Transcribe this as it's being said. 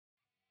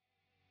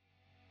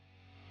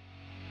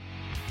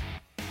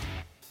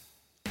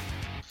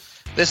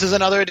This is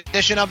another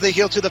edition of the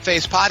Heel to the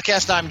Face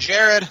podcast. I'm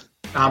Jared.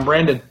 I'm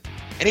Brandon.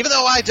 And even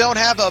though I don't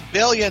have $1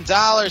 billion,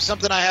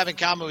 something I have in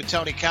common with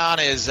Tony Khan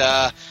is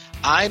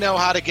I know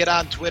how to get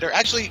on Twitter.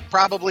 Actually,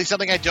 probably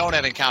something I don't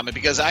have in common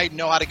because I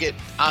know how to get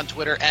on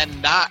Twitter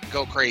and not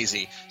go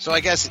crazy. So I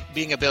guess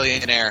being a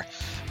billionaire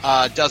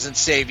doesn't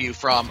save you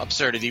from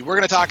absurdity. We're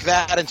going to talk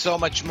that and so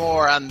much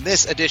more on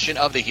this edition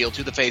of the Heel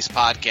to the Face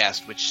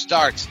podcast, which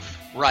starts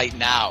right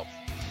now.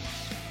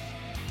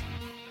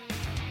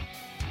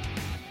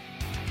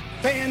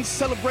 Fans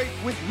celebrate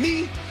with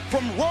me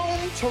from Rome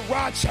to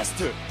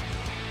Rochester.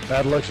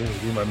 Bad election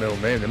would be my middle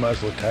name. They might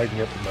as well tag me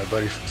up with my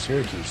buddies from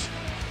Syracuse.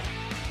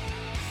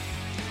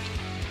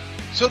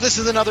 So this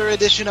is another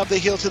edition of the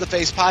Heel to the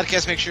Face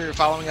podcast. Make sure you're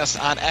following us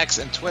on X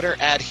and Twitter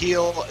at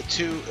Heel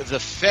to the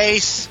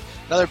Face.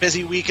 Another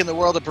busy week in the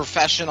world of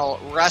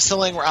professional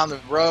wrestling. We're on the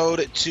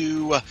road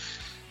to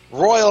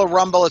Royal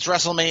Rumble. It's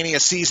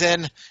WrestleMania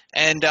season.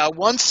 And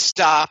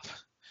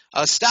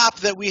a stop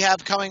that we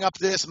have coming up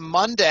this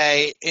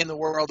Monday in the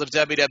world of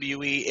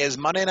WWE is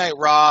Monday Night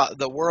Raw,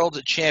 the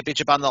World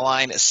Championship on the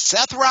line.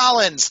 Seth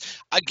Rollins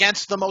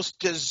against the most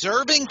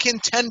deserving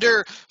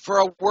contender for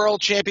a World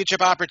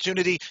Championship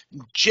opportunity,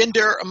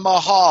 Jinder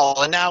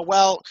Mahal. And now,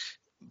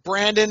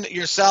 Brandon,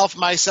 yourself,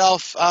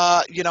 myself,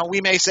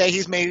 we may say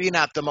he's maybe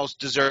not the most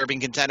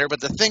deserving contender,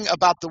 but the thing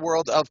about the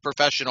world of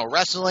professional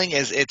wrestling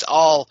is it's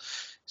all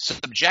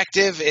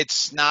subjective.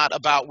 It's not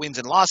about wins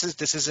and losses.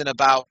 This isn't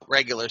about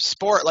regular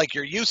sport like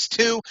you're used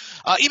to.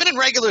 Even in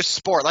regular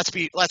sport, let's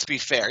be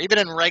fair. Even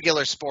in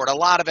regular sport, a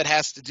lot of it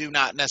has to do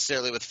not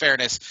necessarily with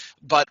fairness,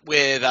 but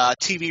with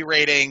TV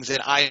ratings and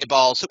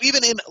eyeballs. So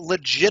even in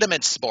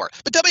legitimate sport,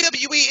 but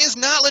WWE is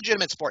not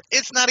legitimate sport.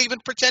 It's not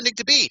even pretending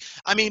to be.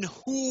 I mean,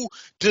 who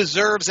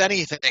deserves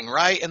anything,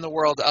 right, in the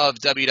world of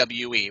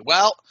WWE?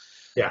 Well,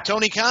 yeah.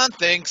 Tony Khan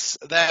thinks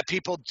that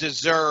people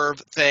deserve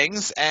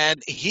things,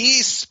 and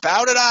he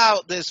spouted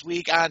out this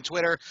week on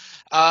Twitter,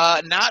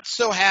 not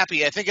so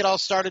happy. I think it all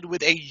started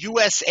with a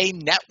USA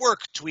Network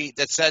tweet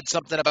that said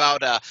something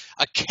about a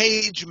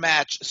cage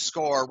match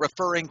score,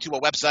 referring to a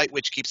website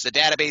which keeps the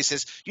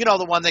databases,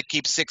 the one that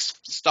keeps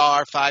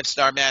 6-star,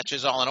 5-star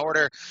matches all in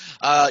order,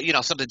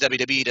 something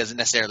WWE doesn't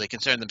necessarily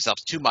concern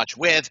themselves too much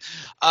with.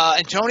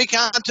 And Tony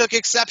Khan took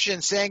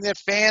exception, saying that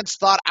fans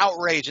thought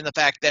outrage in the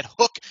fact that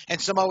Hook and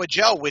Samoa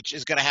Joe, which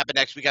is going to happen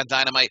next week on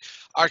Dynamite,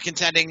 are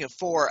contending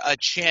for a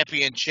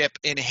championship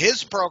in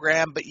his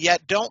program, but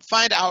yet don't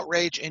find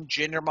outrage in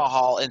Jinder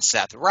Mahal and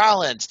Seth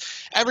Rollins.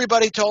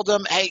 Everybody told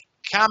him, hey,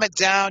 calm it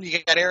down. You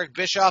got Eric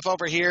Bischoff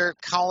over here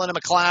calling him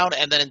a clown,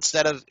 and then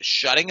instead of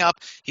shutting up,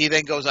 he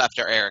then goes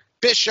after Eric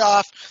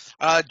Bischoff.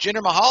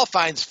 Jinder Mahal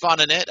finds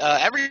fun in it.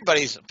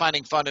 Everybody's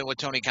finding fun in what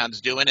Tony Khan's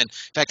doing. And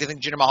in fact, I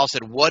think Jinder Mahal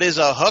said, "What is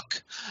a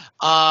hook?"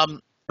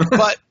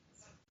 But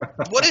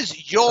what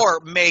is your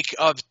make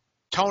of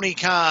Tony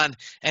Khan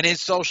and his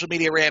social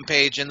media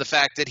rampage and the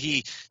fact that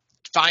he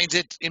finds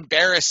it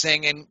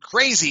embarrassing and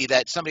crazy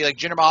that somebody like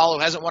Jinder Mahal, who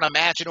hasn't won a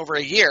match in over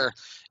a year,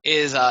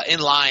 is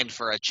in line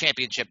for a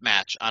championship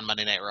match on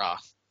Monday Night Raw?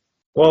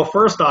 Well,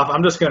 first off,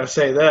 I'm just going to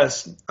say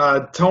this.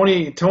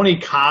 Tony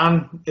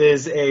Khan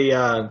is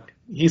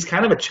he's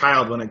kind of a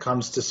child when it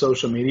comes to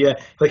social media.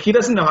 Like, he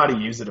doesn't know how to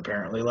use it,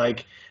 apparently.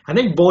 Like, I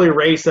think Bully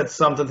Ray said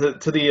something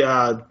to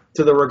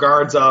the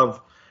regards of,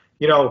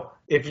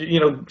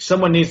 if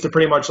someone needs to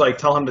pretty much like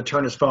tell him to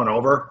turn his phone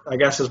over, I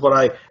guess is what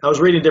I was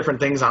reading different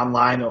things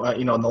online,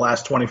 in the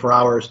last 24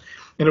 hours.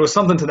 And it was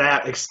something to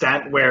that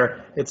extent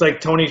where it's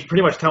like Tony's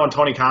pretty much telling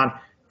Tony Khan,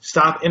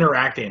 stop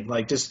interacting,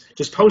 like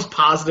just post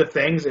positive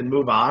things and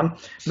move on.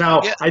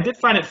 Now, yeah. I did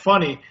find it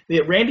funny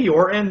that Randy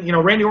Orton,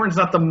 Randy Orton's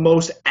not the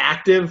most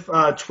active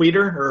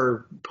tweeter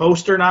or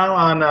poster now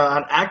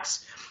on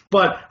X,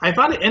 but I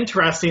found it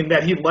interesting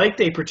that he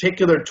liked a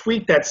particular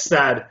tweet that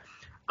said,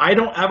 I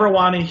don't ever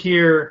want to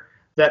hear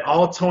that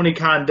all Tony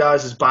Khan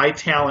does is buy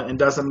talent and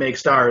doesn't make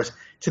stars.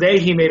 Today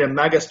he made a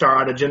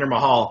megastar out of Jinder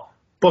Mahal,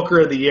 Booker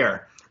of the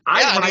Year.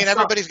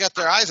 Everybody's got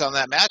their eyes on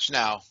that match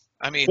now.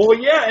 Here's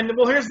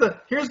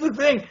the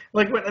thing.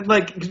 Like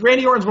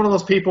Randy Orton's one of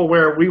those people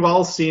where we've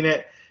all seen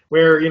it,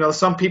 where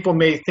some people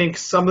may think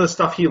some of the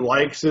stuff he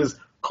likes is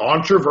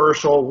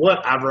controversial,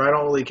 whatever. I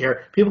don't really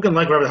care. People can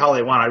like whatever the hell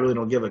they want. I really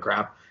don't give a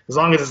crap as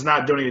long as it's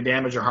not doing any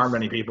damage or harm to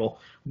any people.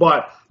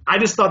 But I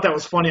just thought that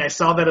was funny. I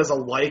saw that as a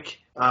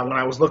when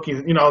I was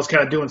looking, I was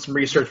kind of doing some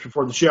research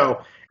before the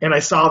show, and I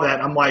saw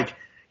that. I'm like,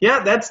 yeah,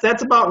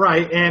 that's about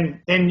right.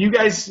 And you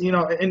guys,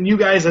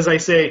 as I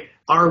say,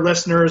 our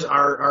listeners,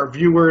 our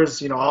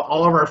viewers,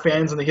 all of our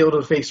fans in the Heel to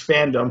the Face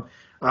fandom,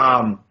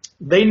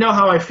 they know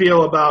how I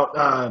feel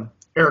about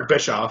Eric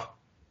Bischoff.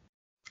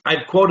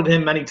 I've quoted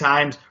him many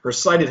times, or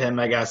cited him,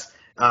 I guess,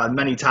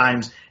 many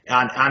times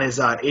on his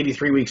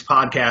 83 Weeks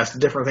podcast, the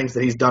different things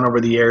that he's done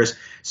over the years.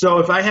 So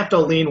if I have to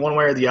lean one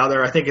way or the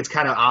other, I think it's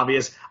kind of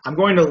obvious. I'm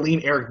going to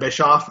lean Eric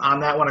Bischoff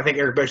on that one. I think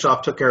Eric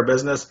Bischoff took care of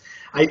business.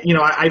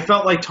 I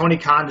felt like Tony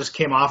Khan just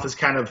came off as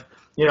kind of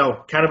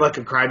like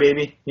a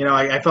crybaby.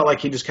 I felt like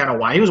he just kind of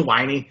whined. He was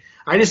whiny.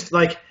 I just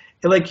I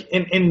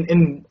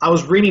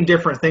was reading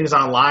different things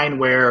online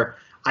where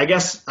I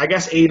guess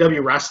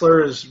AEW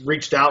wrestlers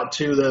reached out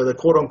to the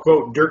quote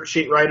unquote dirt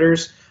sheet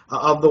writers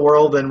of the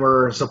world and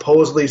were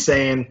supposedly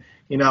saying,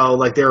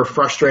 like they were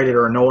frustrated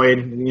or annoyed,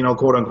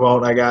 quote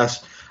unquote, I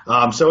guess.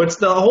 So it's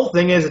the whole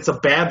thing is it's a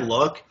bad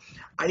look.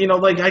 I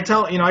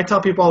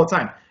tell people all the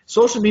time,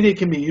 social media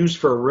can be used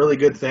for really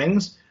good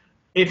things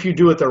if you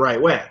do it the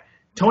right way.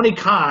 Tony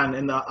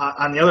Khan,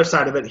 on the other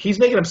side of it, he's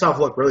making himself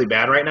look really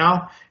bad right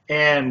now,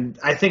 and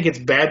I think it's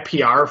bad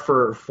PR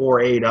for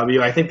AEW.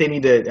 I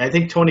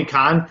think Tony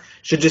Khan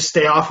should just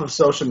stay off of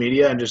social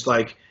media and just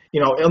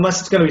unless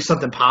it's going to be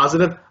something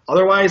positive.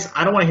 Otherwise,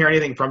 I don't want to hear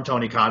anything from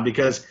Tony Khan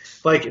because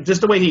just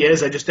the way he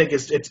is, I just think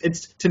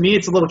it's to me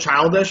it's a little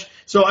childish.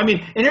 So and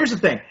here's the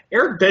thing,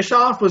 Eric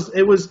Bischoff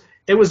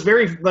it was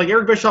very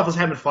Eric Bischoff was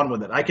having fun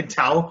with it. I could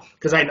tell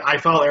because I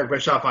follow Eric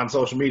Bischoff on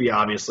social media,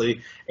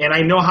 obviously, and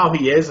I know how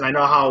he is, and I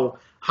know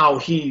how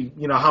he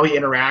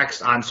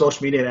interacts on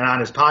social media and on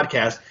his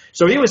podcast.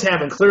 So he was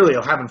clearly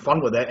having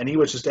fun with it, and he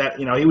was just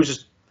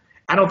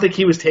I don't think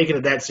he was taking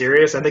it that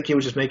serious. I think he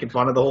was just making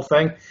fun of the whole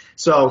thing.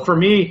 So for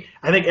me,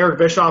 I think Eric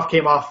Bischoff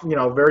came off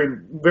very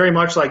very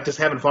much like just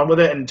having fun with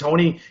it, and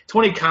Tony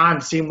Khan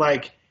seemed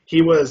like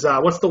he was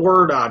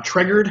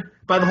triggered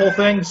by the whole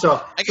thing.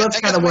 So that's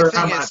kind of where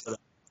I'm at.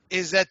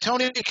 Is that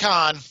Tony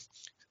Khan?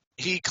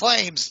 He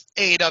claims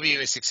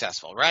AEW is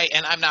successful, right?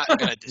 And I'm not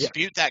going to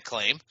dispute that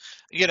claim.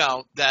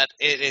 That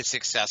it is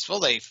successful.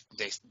 They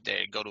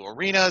go to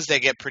arenas. They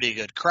get pretty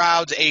good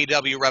crowds.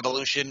 AEW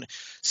Revolution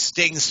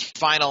Sting's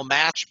final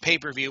match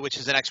pay-per-view, which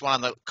is the next one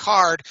on the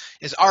card,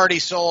 is already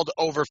sold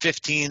over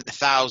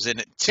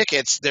 15,000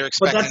 tickets. They're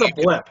expecting. But that's a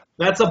blip.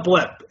 That's a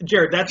blip,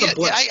 Jared. That's a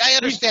blip. I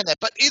understand that,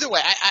 but either way,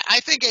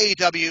 I think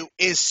AEW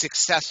is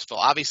successful.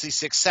 Obviously,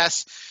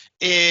 success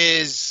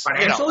is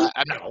financially.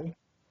 No.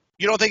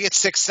 You don't think it's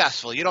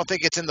successful? You don't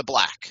think it's in the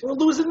black? They're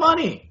losing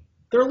money.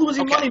 They're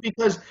losing money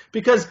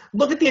because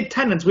look at the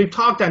attendance. We've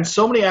talked on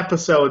so many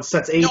episodes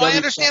since AEW. No, I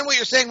understand what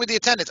you're saying with the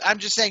attendance. I'm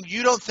just saying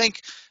you don't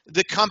think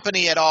the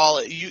company at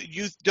all.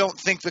 You don't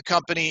think the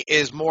company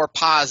is more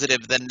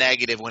positive than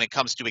negative when it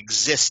comes to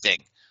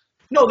existing.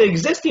 No, the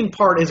existing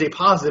part is a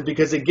positive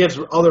because it gives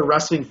other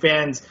wrestling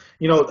fans,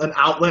 an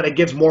outlet. It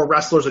gives more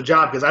wrestlers a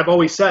job because I've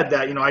always said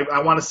that,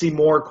 I want to see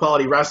more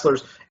quality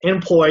wrestlers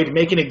employed,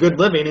 making a good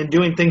living and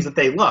doing things that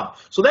they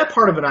love. So that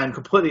part of it, I'm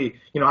completely,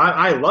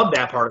 I love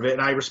that part of it,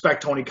 and I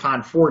respect Tony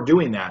Khan for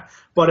doing that.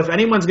 But if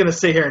anyone's going to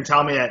sit here and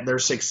tell me that they're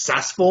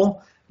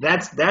successful,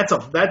 that's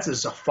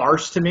just a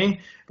farce to me.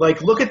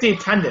 Look at the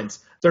attendance.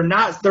 They're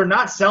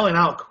not selling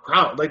out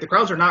crowd. The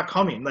crowds are not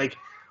coming.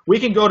 We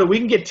can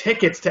get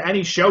tickets to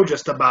any show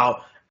just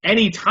about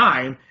any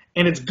time,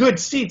 and it's good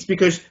seats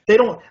because they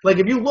don't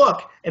if you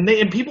look and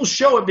people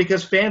show it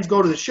because fans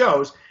go to the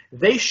shows.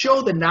 They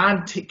show the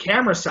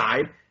non-camera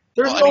side.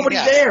 There's nobody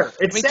there.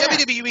 It's sad.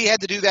 WWE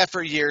had to do that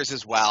for years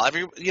as well.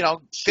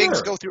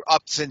 Things go through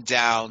ups and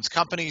downs.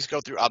 Companies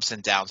go through ups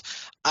and downs.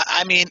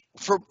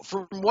 From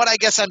what I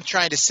guess I'm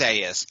trying to say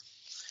is,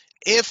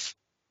 if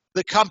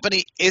the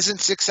company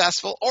isn't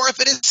successful, or if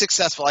it is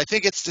successful, I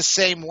think it's the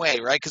same way,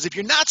 right? Because if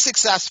you're not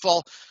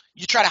successful,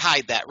 you try to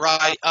hide that,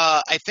 right?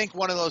 I think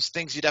one of those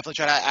things you definitely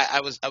try to.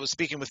 I was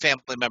speaking with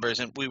family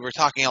members, and we were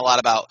talking a lot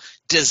about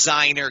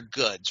designer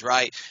goods,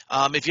 right?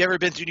 If you've ever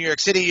been through New York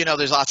City,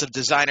 there's lots of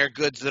designer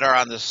goods that are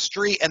on the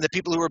street, and the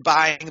people who are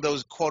buying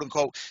those quote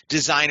unquote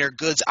designer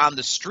goods on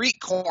the street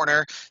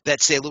corner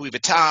that say Louis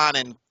Vuitton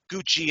and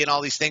Gucci and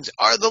all these things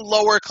are the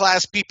lower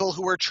class people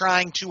who are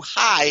trying to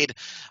hide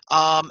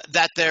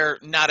that they're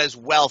not as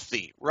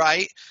wealthy,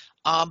 right?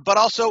 But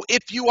also,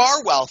 if you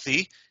are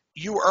wealthy,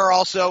 you are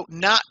also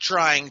not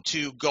trying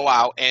to go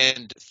out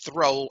and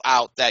throw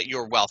out that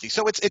you're wealthy.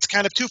 So it's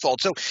kind of twofold.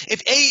 So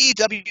if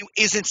AEW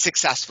isn't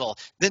successful,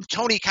 then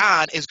Tony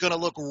Khan is going to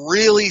look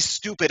really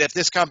stupid if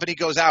this company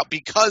goes out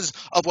because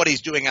of what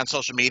he's doing on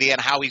social media and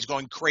how he's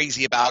going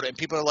crazy about it. And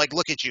people are like,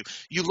 look at you.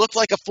 You looked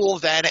like a fool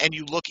then, and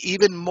you look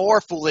even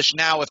more foolish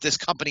now if this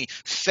company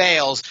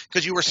fails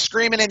because you were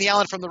screaming and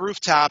yelling from the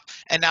rooftop,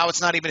 and now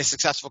it's not even a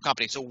successful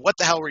company. So what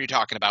the hell were you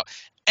talking about?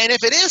 And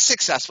if it is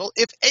successful,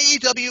 if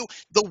AEW,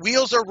 the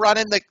wheels are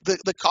running,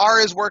 the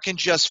car is working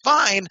just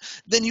fine,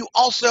 then you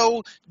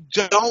also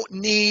don't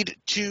need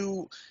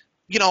to,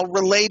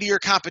 relay to your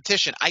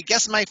competition. I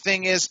guess my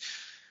thing is,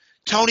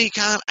 Tony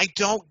Khan, I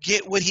don't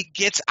get what he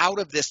gets out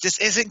of this. This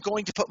isn't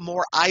going to put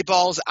more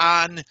eyeballs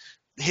on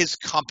his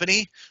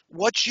company.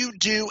 What you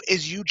do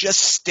is you just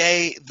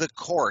stay the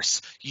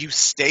course. You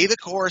stay the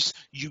course,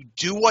 you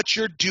do what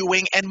you're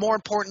doing, and more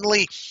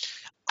importantly,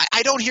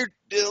 I don't hear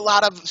a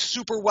lot of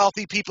super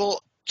wealthy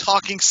people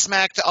talking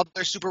smack to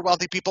other super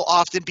wealthy people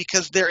often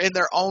because they're in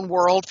their own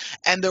world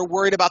and they're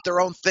worried about their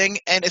own thing,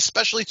 and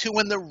especially too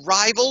when the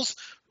rivals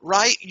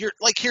right? You're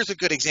like, here's a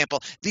good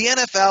example. The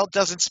NFL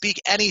doesn't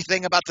speak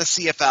anything about the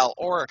CFL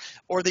or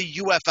the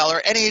UFL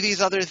or any of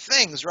these other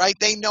things, right?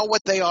 They know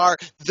what they are.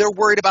 They're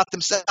worried about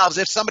themselves.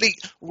 If somebody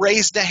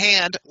raised a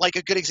hand, like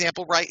a good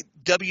example, right?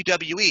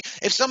 WWE.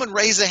 If someone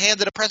raised a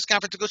hand at a press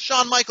conference and goes,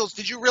 Shawn Michaels,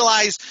 did you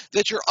realize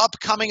that your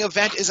upcoming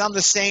event is on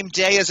the same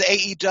day as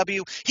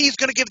AEW? He's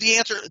going to give the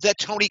answer that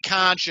Tony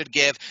Khan should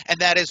give, and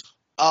that is,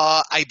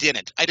 I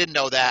didn't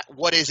know that.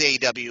 What is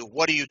AEW?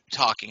 What are you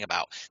talking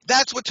about?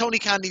 That's what Tony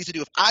Khan needs to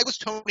do. If I was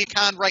Tony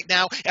Khan right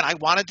now and I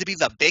wanted to be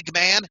the big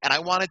man and I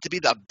wanted to be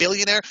the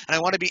billionaire and I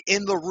want to be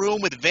in the room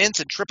with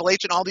Vince and Triple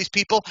H and all these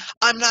people,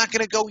 I'm not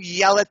going to go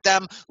yell at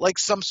them like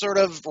some sort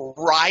of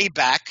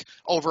Ryback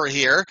over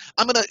here.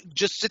 I'm going to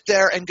just sit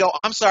there and go,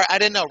 I'm sorry, I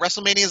didn't know.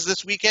 WrestleMania is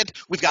this weekend.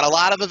 We've got a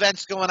lot of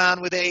events going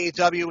on with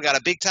AEW. We got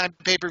a big-time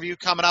pay-per-view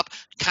coming up.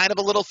 Kind of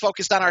a little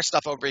focused on our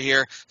stuff over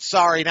here.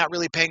 Sorry, not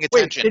really paying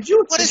attention. Wait,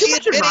 what is he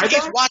admitting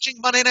he's watching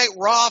Monday Night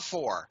Raw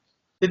for?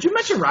 Did you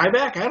mention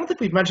Ryback? I don't think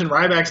we've mentioned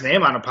Ryback's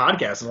name on a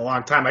podcast in a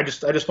long time. I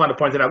just wanted to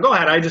point it out. Go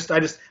ahead. I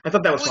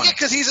thought that was funny. Yeah,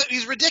 because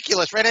he's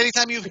ridiculous, right?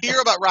 Anytime you hear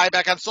about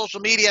Ryback on social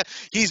media,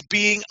 he's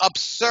being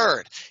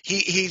absurd.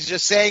 He's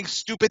just saying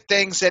stupid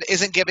things that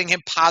isn't giving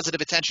him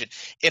positive attention.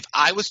 If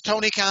I was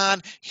Tony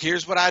Khan,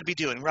 here's what I'd be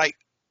doing, right?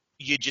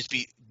 You'd just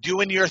be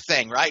doing your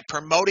thing, right?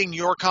 Promoting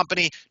your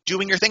company,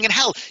 doing your thing. And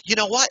hell, you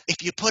know what?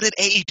 If you put an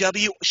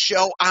AEW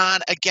show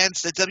on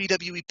against a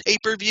WWE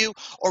pay-per-view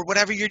or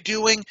whatever you're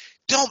doing,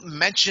 don't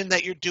mention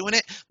that you're doing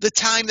it. The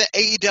time that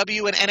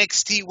AEW and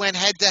NXT went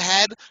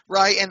head-to-head,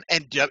 right,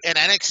 and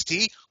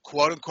NXT,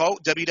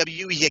 quote-unquote,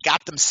 WWE, you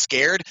got them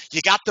scared.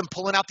 You got them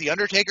pulling out The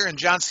Undertaker and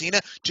John Cena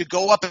to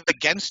go up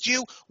against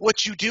you.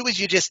 What you do is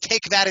you just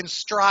take that in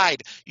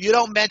stride. You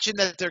don't mention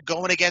that they're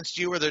going against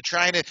you or they're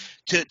trying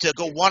to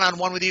go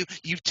one-on-one with you.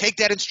 You take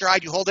that in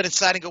stride. You hold it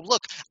inside and go,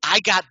 look, I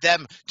got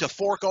them to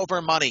fork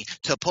over money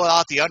to pull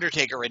out The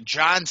Undertaker and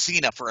John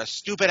Cena for a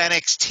stupid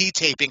NXT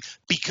taping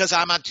because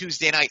I'm on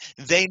Tuesday night.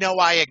 They know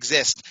I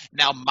exist.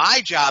 Now,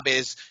 my job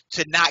is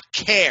to not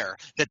care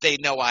that they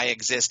know I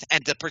exist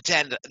and to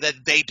pretend that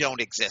they don't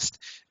exist.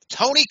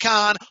 Tony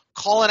Khan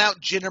calling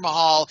out Jinder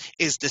Mahal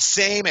is the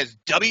same as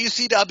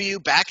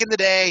WCW back in the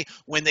day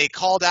when they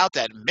called out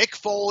that Mick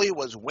Foley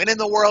was winning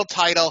the world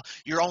title.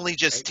 You're only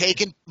just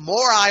taking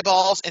more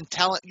eyeballs and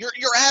telling you're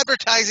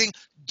advertising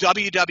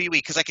WWE,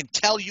 because I can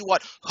tell you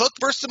what, Hook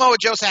versus Samoa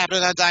Joe's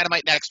happening on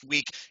Dynamite next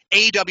week.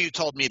 AEW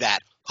told me that.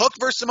 Hook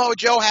versus Samoa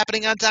Joe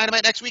happening on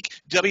Dynamite next week.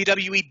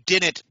 WWE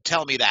didn't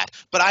tell me that.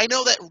 But I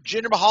know that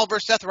Jinder Mahal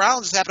versus Seth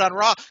Rollins is happening on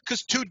Raw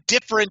because two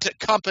different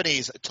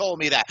companies told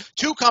me that.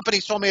 Two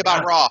companies told me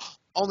about Raw.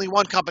 Only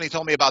one company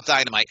told me about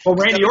Dynamite. Well,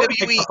 Randy Orton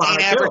WWE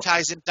ain't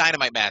advertising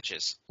Dynamite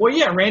matches. Well,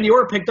 yeah, Randy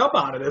Orton picked up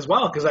on it as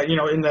well because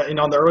in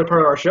the early part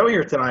of our show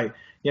here tonight,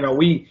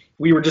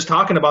 we were just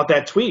talking about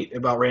that tweet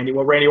about Randy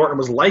Orton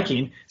was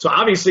liking. So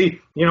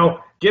obviously,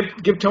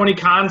 give Tony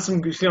Khan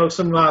some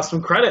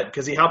credit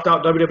because he helped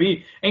out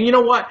WWE. And you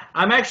know what?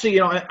 I'm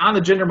actually on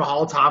the Jinder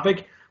Mahal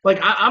topic. Like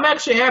I'm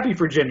actually happy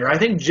for Jinder. I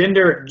think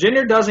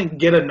Jinder doesn't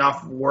get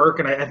enough work,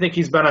 and I think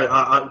he's been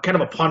a kind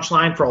of a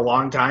punchline for a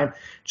long time.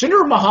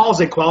 Jinder Mahal is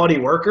a quality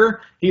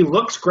worker. He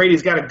looks great.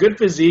 He's got a good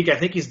physique. I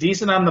think he's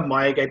decent on the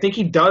mic. I think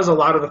he does a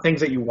lot of the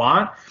things that you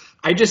want.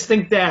 I just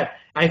think that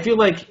I feel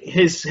like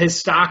his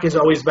stock has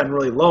always been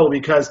really low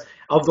because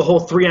of the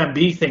whole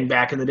 3MB thing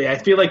back in the day. I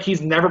feel like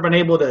he's never been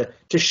able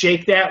to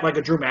shake that like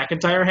a Drew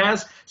McIntyre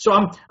has. So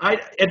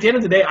at the end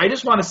of the day, I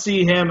just want to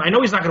see him. I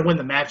know he's not going to win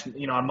the match,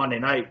 on Monday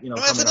night.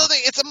 That's another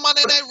thing. It's a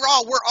Monday Night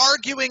Raw. We're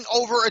arguing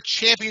over a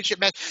championship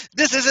match.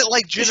 This isn't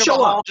like Jinder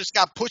Mahal just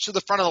got pushed to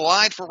the front of the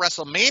line for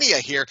WrestleMania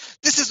here.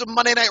 This is a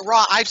Monday Night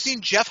Raw. I've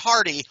seen Jeff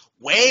Hardy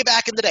way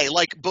back in the day,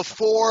 like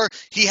before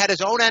he had his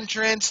own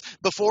entrance,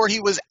 before he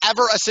was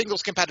ever a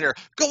singles competitor,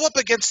 go up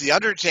against The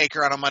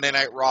Undertaker on a Monday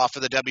Night Raw for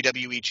the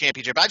WWE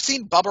Championship. I've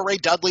seen Bubba Ray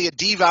Dudley and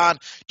Devon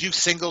do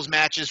singles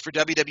matches for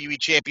WWE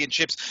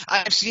Championships.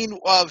 I've seen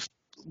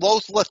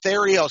Los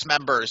Lotharios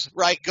members,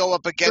 right, go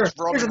up against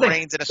Roman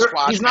Reigns in a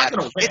squash match.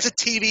 It's a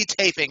TV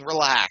taping.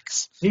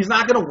 Relax. He's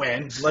not going to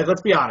win. Like,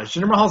 let's be honest.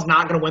 Jinder Mahal's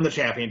not going to win the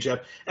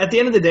championship. At the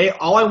end of the day,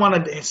 all I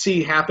want to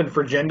see happen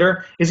for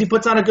Jinder is he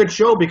puts on a good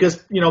show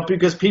because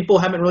people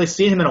haven't really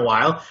seen him in a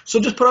while. So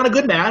just put on a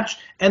good match,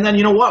 and then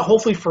you know what?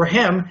 Hopefully for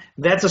him,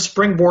 that's a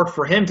springboard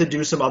for him to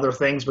do some other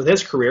things with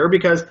his career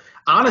because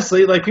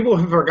honestly, like people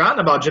have forgotten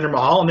about Jinder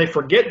Mahal and they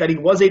forget that he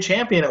was a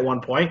champion at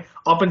one point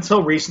up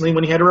until recently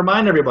when he had to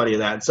remind everybody of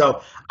that.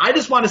 So I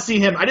just want to see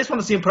him. I just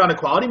want to see him put on a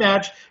quality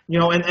match,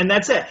 and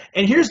that's it.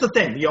 And here's the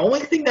thing: the only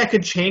thing that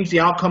could change the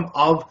outcome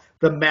of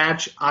the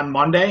match on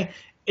Monday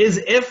is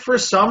if for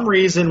some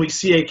reason we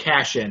see a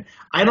cash in.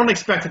 I don't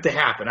expect it to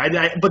happen.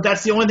 But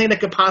that's the only thing that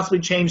could possibly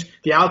change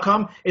the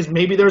outcome is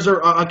maybe there's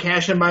a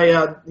cash in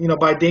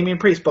by Damian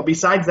Priest. But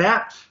besides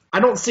that, I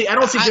don't see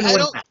Jinder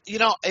winning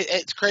that.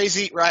 It's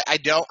crazy, right? I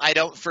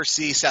don't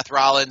foresee Seth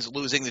Rollins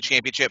losing the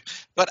championship.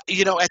 But,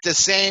 at the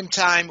same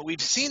time,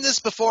 we've seen this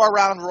before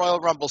around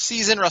Royal Rumble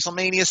season,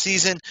 WrestleMania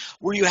season,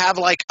 where you have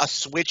like a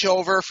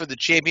switchover for the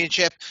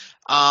championship.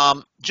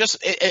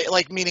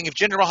 Like meaning if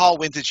Jinder Mahal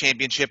wins the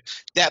championship,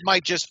 that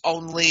might just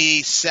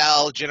only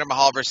sell Jinder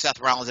Mahal versus Seth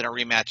Rollins in a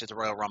rematch at the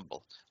Royal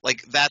Rumble.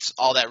 Like that's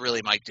all that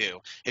really might do.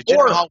 If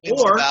Jinder Mahal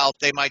wins the belt,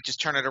 they might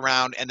just turn it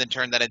around and then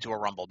turn that into a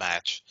Rumble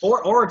match.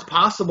 Or it's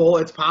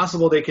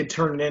possible they could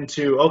turn it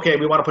into, okay,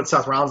 we want to put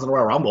Seth Rollins in the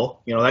Royal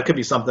Rumble. That could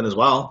be something as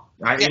well.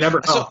 You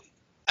never know.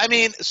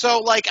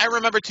 I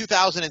remember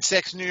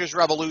 2006 New Year's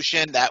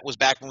Revolution. That was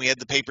back when we had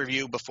the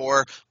pay-per-view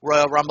before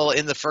Royal Rumble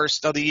in the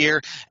first of the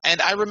year.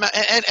 And I remember,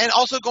 and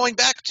also going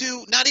back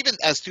to not even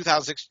as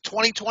 2006,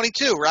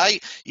 2022,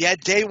 right? You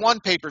had day one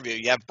pay-per-view.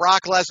 You have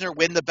Brock Lesnar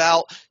win the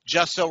belt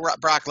just so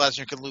Brock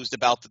Lesnar can lose the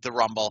belt at the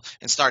Rumble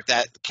and start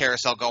that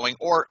carousel going.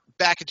 Or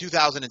back in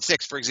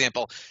 2006, for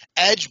example,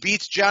 Edge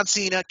beats John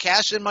Cena,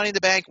 cashes in Money in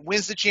the Bank,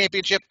 wins the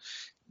championship.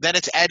 Then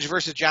it's Edge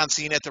versus John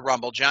Cena at the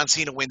Rumble. John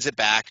Cena wins it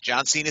back.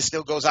 John Cena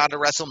still goes on to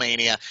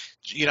WrestleMania.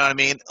 You know what I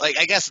mean? Like,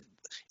 I guess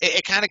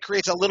it kind of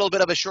creates a little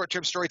bit of a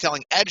short-term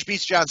storytelling. Edge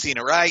beats John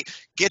Cena, right?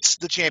 Gets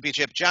the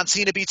championship. John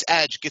Cena beats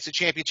Edge, gets a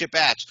championship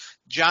match.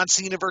 John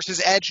Cena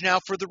versus Edge now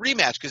for the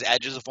rematch because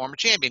Edge is a former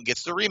champion,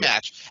 gets the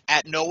rematch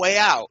at No Way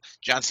Out.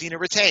 John Cena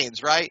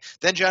retains, right?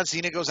 Then John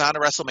Cena goes on to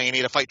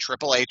WrestleMania to fight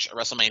Triple H at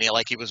WrestleMania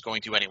like he was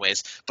going to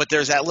anyways. But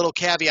there's that little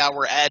caveat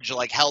where Edge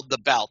held the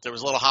belt. There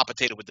was a little hot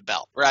potato with the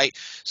belt, right?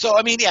 So,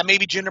 maybe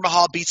Jinder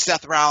Mahal beats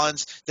Seth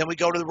Rollins. Then we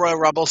go to the Royal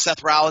Rumble.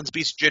 Seth Rollins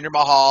beats Jinder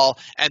Mahal.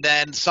 And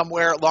then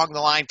somewhere along the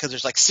line, because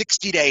there's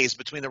 60 days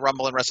between the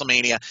Rumble and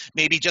WrestleMania,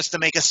 maybe just to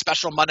make a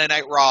special Monday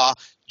Night Raw,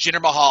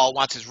 Jinder Mahal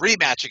wants his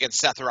rematch against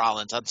Seth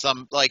Rollins on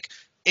some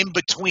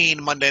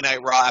in-between Monday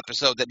Night Raw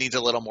episode that needs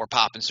a little more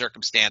pop and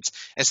circumstance,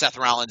 and Seth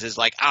Rollins is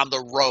on the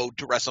road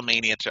to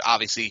WrestleMania to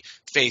obviously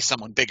face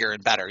someone bigger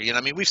and better.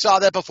 We saw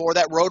that before,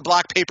 that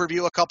Roadblock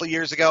pay-per-view a couple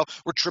years ago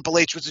where Triple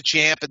H was the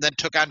champ and then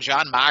took on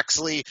Jon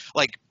Moxley.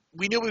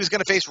 We knew he was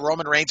going to face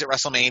Roman Reigns at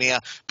WrestleMania,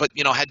 but,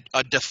 had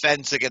a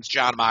defense against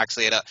Jon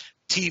Moxley at a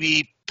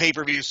TV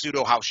pay-per-view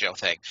pseudo house show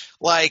thing.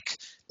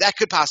 That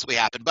could possibly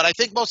happen. But I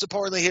think most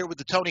importantly here with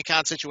the Tony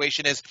Khan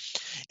situation is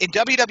in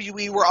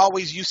WWE, we're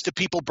always used to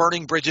people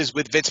burning bridges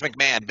with Vince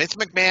McMahon. Vince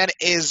McMahon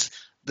is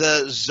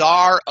the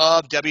czar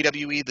of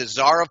WWE, the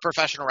czar of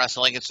professional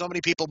wrestling, and so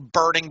many people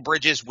burning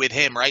bridges with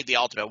him, right? The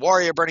Ultimate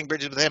Warrior burning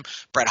bridges with him,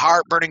 Bret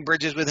Hart burning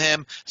bridges with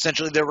him.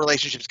 Essentially, their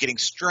relationship's getting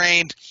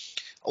strained.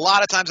 A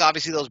lot of times,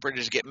 obviously, those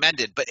bridges get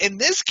mended. But in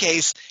this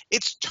case,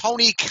 it's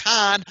Tony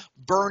Khan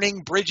burning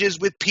bridges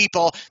with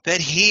people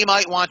that he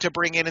might want to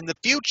bring in the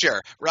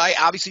future, right?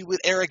 Obviously, with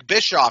Eric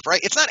Bischoff, right?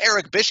 It's not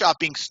Eric Bischoff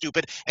being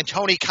stupid and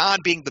Tony Khan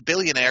being the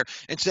billionaire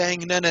and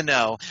saying,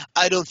 no,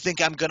 I don't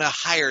think I'm going to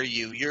hire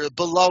you. You're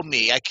below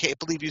me. I can't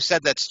believe you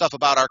said that stuff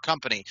about our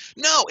company.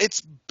 No,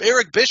 it's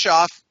Eric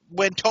Bischoff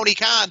when Tony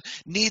Khan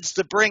needs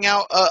to bring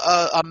out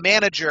a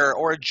manager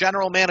or a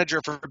general manager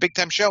for a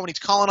big-time show, and he's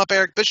calling up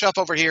Eric Bischoff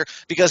over here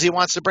because he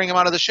wants to bring him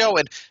out of the show.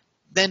 And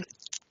then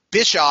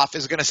Bischoff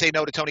is going to say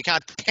no to Tony Khan.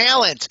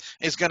 Talent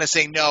is going to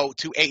say no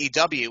to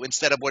AEW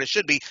instead of what it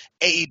should be,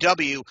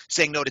 AEW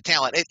saying no to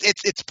talent.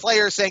 It's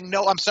players saying,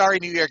 no, I'm sorry,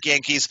 New York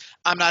Yankees,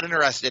 I'm not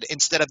interested,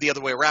 instead of the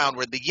other way around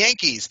where the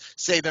Yankees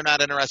say they're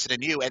not interested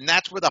in you, and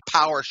that's where the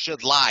power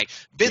should lie.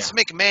 Vince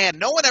McMahon,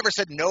 no one ever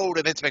said no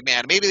to Vince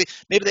McMahon. Maybe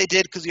they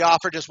did because the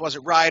offer just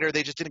wasn't right or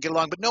they just didn't get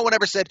along, but no one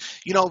ever said,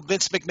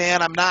 Vince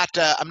McMahon,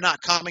 I'm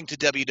not coming to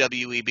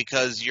WWE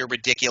because you're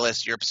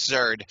ridiculous, you're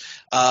absurd.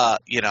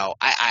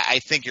 I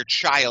think you're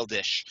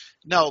childish.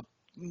 No,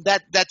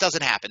 that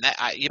doesn't happen.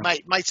 You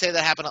might say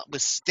that happened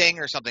with Sting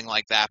or something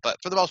like that, but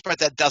for the most part,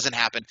 that doesn't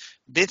happen.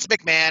 Vince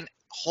McMahon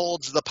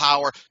holds the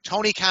power.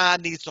 Tony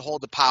Khan needs to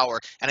hold the power,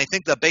 and I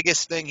think the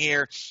biggest thing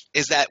here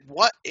is that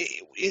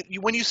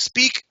when you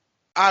speak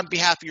on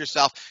behalf of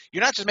yourself,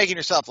 you're not just making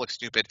yourself look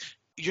stupid.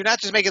 You're not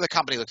just making the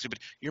company look stupid.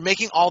 You're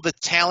making all the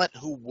talent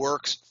who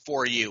works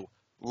for you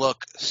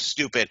look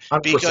stupid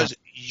 100%. Because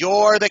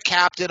you're the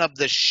captain of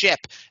the ship.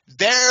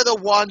 They're the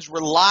ones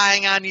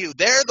relying on you.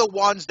 They're the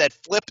ones that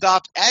flipped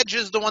off. Edge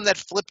is the one that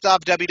flipped off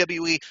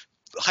WWE,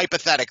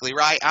 hypothetically,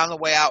 right, on the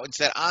way out and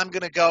said, I'm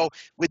going to go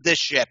with this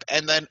ship.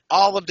 And then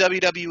all of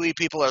WWE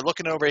people are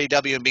looking over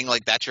AEW and being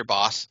like, that's your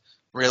boss?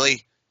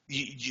 Really?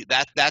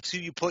 That's who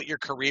you put your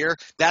career?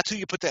 That's who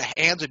you put the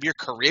hands of your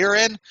career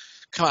in?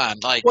 Come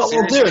on,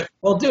 seriously.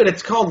 Well, dude,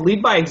 it's called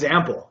lead by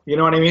example. You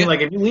know what I mean? Yeah.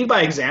 If you lead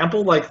by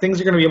example, things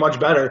are going to be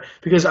much better.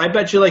 Because I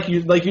bet you, like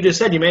you just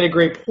said, you made a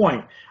great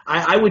point.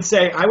 I would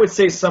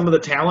say some of the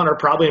talent are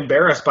probably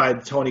embarrassed by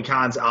Tony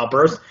Khan's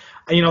outburst.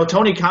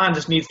 Tony Khan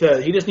just needs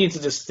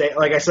to stay.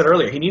 Like I said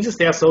earlier, he needs to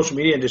stay off social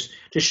media and just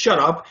shut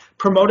up,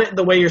 promote it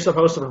the way you're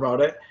supposed to promote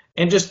it,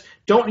 and just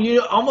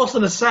almost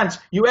in a sense,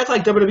 you act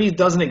like WWE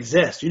doesn't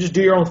exist. You just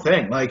do your own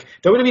thing.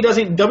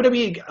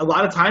 WWE a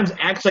lot of times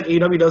acts like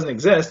AEW doesn't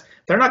exist.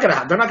 They're not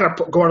gonna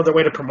go out of their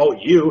way to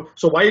promote you.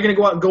 So why are you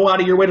gonna go out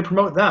of your way to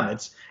promote them?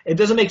 It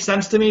doesn't make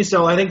sense to me.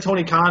 So I think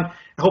Tony Khan,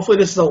 hopefully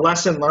this is a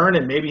lesson learned,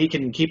 and maybe he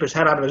can keep his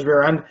head out of his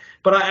rear end.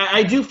 But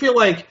I do feel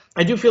like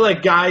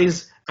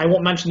guys I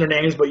won't mention their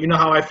names, but you know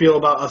how I feel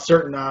about a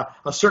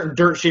certain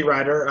dirt sheet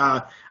rider.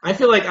 I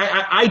feel like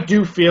I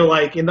do feel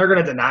like, and they're going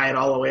to deny it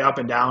all the way up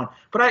and down.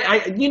 But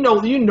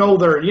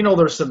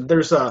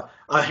there's a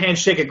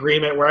handshake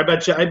agreement where I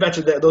bet you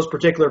that those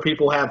particular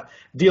people have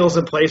deals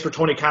in place where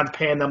Tony Khan's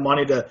paying them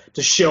money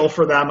to shill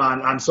for them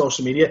on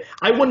social media.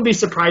 I wouldn't be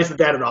surprised at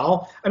that at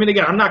all. I mean,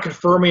 again, I'm not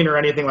confirming or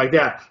anything like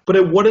that, but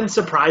it wouldn't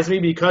surprise me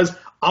because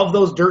of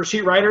those dirt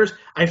sheet writers.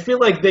 I feel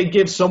like they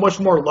give so much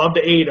more love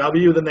to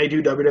AEW than they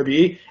do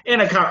WWE,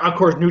 and of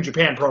course New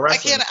Japan Pro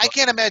Wrestling. I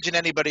can't imagine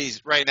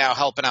anybody's right now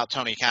helping out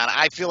Tony Khan.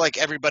 I feel like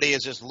everybody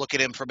is just looking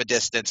at him from a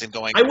distance and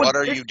going, "What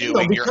are you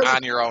doing? You're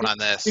on your own on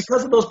this."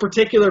 Because of those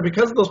particular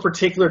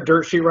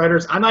dirt sheet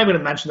writers, I'm not even going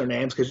to mention their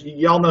names because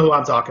y'all know who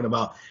I'm talking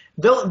about.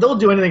 They'll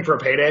do anything for a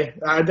payday.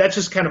 That's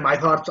just kind of my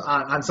thoughts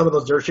on some of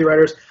those dirt sheet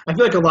writers. I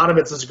feel like a lot of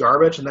it's just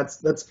garbage, and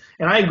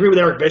and I agree with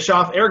Eric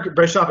Bischoff. Eric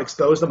Bischoff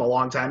exposed them a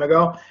long time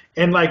ago,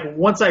 and like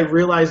once I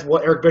realized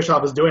what Eric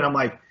Bischoff is doing, I'm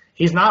like,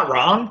 he's not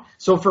wrong.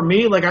 So for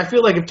me, like I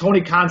feel like if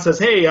Tony Khan says,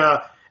 "Hey,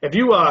 if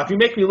you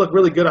make me look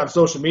really good on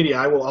social media,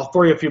 I'll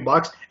throw you a few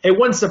bucks," it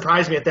wouldn't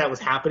surprise me if that was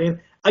happening.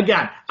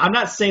 Again, I'm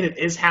not saying it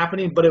is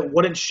happening, but it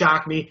wouldn't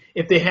shock me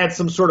if they had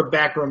some sort of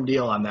backroom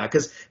deal on that.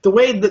 Because the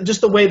way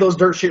those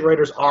dirt sheet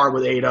writers are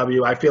with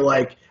AEW, I feel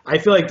like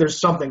there's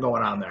something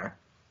going on there.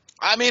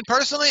 I mean,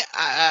 personally,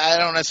 I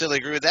don't necessarily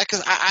agree with that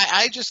because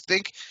I just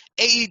think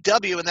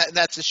AEW, and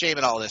that's the shame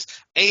in all this,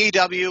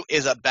 AEW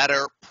is a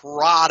better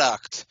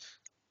product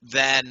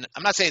than –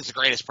 I'm not saying it's the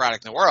greatest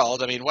product in the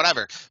world. I mean,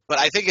 whatever. But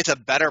I think it's a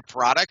better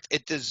product.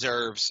 It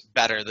deserves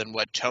better than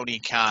what Tony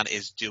Khan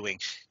is doing.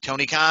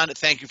 Tony Khan,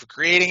 thank you for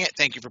creating it.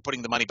 Thank you for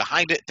putting the money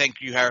behind it.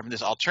 Thank you for having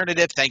this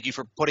alternative. Thank you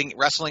for putting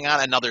wrestling on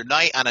another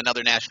night on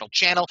another national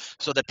channel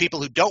so that people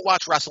who don't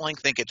watch wrestling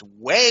think it's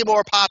way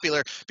more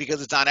popular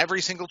because it's on every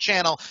single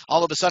channel.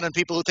 All of a sudden,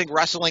 people who think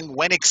wrestling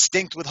went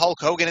extinct with Hulk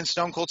Hogan and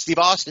Stone Cold Steve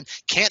Austin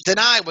can't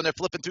deny when they're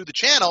flipping through the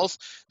channels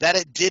that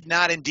it did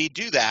not indeed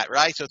do that,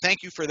 right? So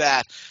thank you for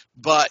that.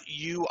 But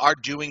you are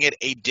doing it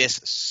a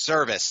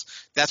disservice.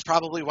 That's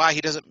probably why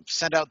he doesn't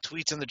send out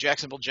tweets on the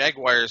Jacksonville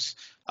Jaguars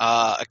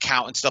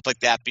account and stuff like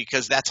that,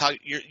 because that's how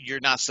you're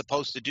not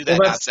supposed to do that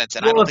nonsense.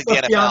 And I don't think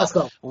the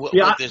NFL would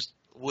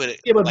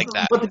like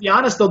that. But to be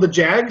honest, though, the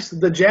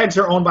Jags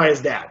are owned by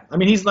his dad. I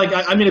mean, he's like,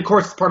 I mean, of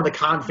course, it's part of the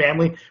Khan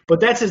family, but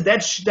that's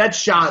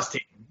Shah's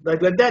team.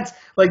 That's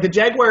like the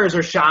Jaguars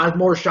are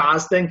more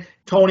Shah's thing.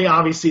 Tony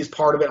obviously is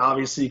part of it,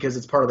 obviously, because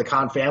it's part of the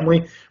Khan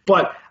family.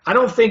 But I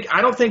don't think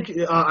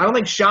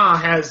Shah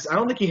has. I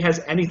don't think he has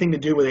anything to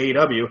do with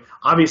AEW.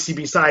 Obviously,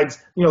 besides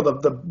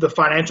the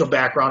financial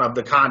background of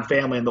the Khan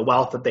family and the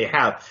wealth that they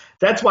have.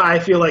 That's why I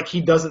feel like he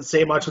doesn't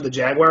say much with the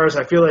Jaguars.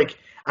 I feel like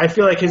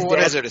his. What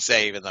is there to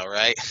say, even though,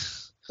 right?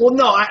 Well,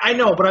 no, I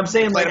know, but I'm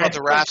saying like about the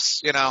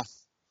refs,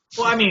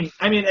 Well, I mean,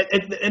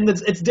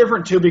 it's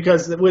different too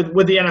because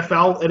with the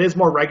NFL, it is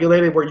more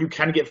regulated where you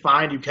can get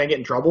fined, you can get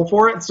in trouble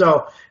for it.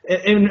 So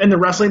in the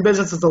wrestling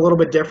business, it's a little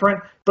bit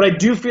different. But I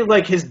do feel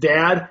like his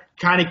dad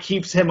kind of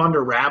keeps him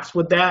under wraps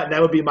with that, and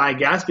that would be my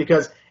guess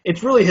because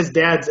it's really his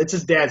dad's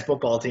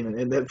football team.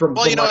 At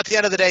the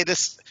end of the day,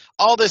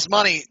 all this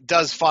money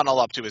does funnel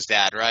up to his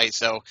dad, right?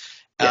 So.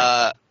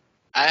 Yeah.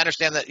 I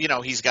understand that,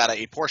 he's got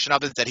a portion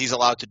of it that he's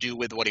allowed to do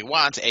with what he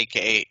wants,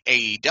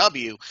 a.k.a.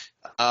 AEW.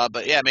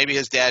 But, yeah, maybe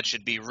his dad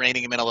should be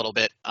reining him in a little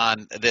bit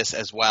on this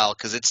as well,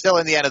 because it's still,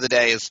 in the end of the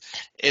day,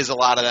 is a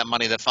lot of that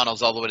money that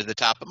funnels all the way to the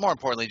top. But more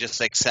importantly,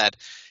 just like said,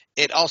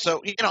 it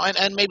also,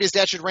 and maybe his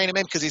dad should rein him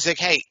in because he's like,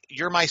 hey,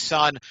 you're my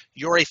son.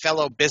 You're a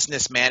fellow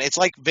businessman. It's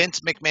like Vince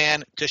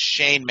McMahon to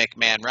Shane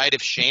McMahon, right?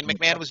 If Shane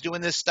McMahon was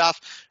doing this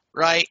stuff,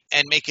 right,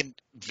 and making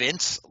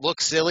Vince look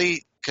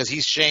silly – because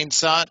he's Shane's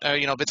son,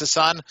 Vince's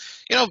son.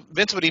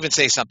 Vince would even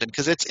say something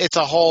because it's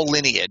a whole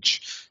lineage.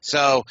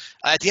 So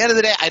at the end of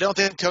the day, I don't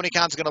think Tony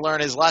Khan's going to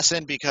learn his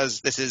lesson because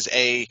this is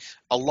a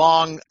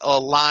long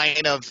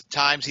line of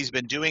times he's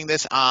been doing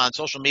this on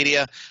social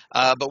media.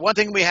 But one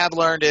thing we have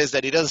learned is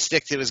that he doesn't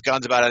stick to his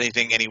guns about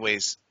anything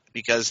anyways.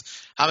 Because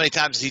how many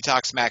times does he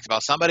talk smack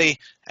about somebody,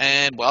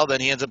 and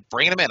then he ends up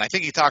bringing him in. I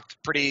think he talked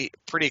pretty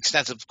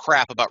extensive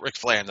crap about Ric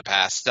Flair in the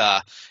past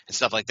and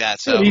stuff like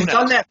that. So he's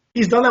done that.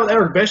 He's done that with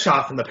Eric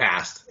Bischoff in the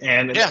past,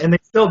 and they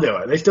still do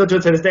it. They still do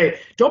it to this day.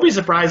 Don't be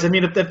surprised. I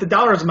mean, if the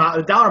dollar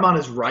amount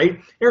is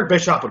right, Eric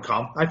Bischoff would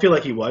come. I feel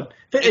like he would.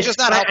 It's just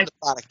not helping the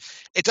product.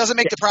 It doesn't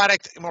make the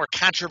product more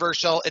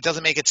controversial. It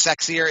doesn't make it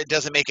sexier. It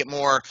doesn't make it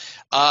more,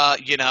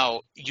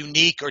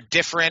 unique or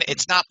different.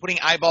 It's not putting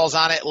eyeballs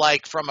on it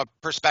like from a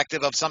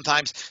perspective of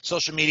sometimes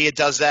social media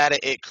does that.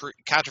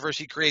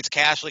 Controversy creates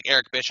cash, like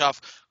Eric Bischoff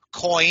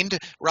coined,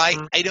 right?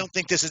 Mm-hmm. I don't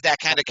think this is that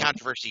kind of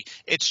controversy.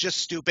 It's just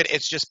stupid.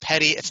 It's just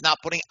petty. It's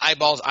not putting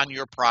eyeballs on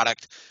your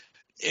product.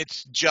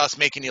 It's just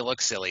making you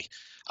look silly.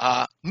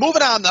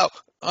 Moving on, though.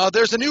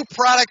 There's a new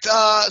product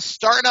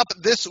starting up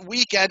this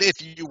weekend,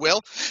 if you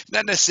will.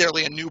 Not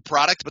necessarily a new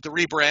product, but the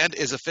rebrand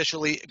is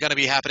officially going to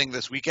be happening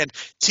this weekend.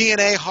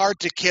 TNA Hard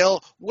to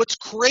Kill. What's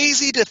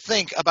crazy to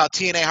think about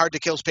TNA Hard to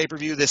Kill's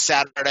pay-per-view this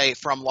Saturday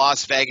from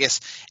Las Vegas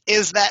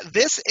is that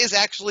this is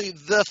actually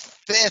the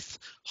 5th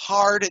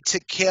Hard to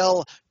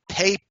Kill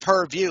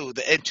pay-per-view.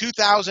 In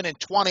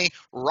 2020,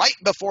 right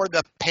before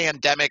the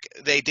pandemic,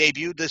 they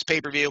debuted this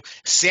pay-per-view.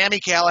 Sami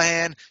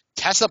Callihan,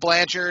 Tessa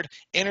Blanchard,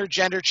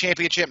 intergender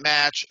championship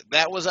match.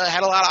 That was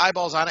had a lot of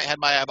eyeballs on it. Had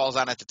my eyeballs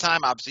on it at the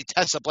time. Obviously,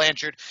 Tessa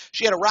Blanchard,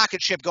 she had a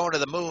rocket ship going to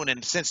the moon,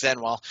 and since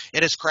then, well,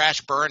 it has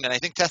crashed, burned, and I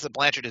think Tessa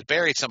Blanchard is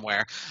buried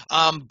somewhere.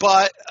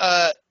 But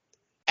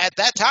at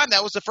that time,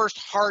 that was the first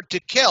Hard to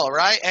Kill,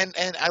 right? And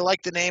I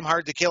like the name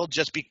Hard to Kill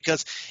just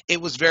because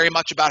it was very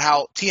much about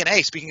how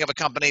TNA, speaking of a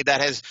company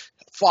that has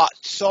fought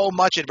so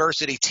much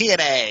adversity,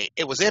 TNA,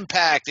 it was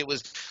Impact, it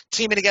was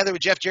teaming together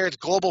with Jeff Jarrett's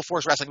Global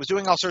Force Wrestling, was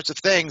doing all sorts of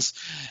things,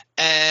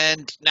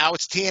 and now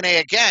it's TNA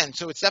again.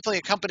 So it's definitely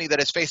a company that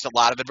has faced a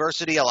lot of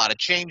adversity, a lot of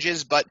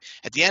changes, but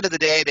at the end of the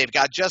day, they've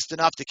got just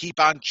enough to keep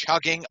on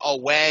chugging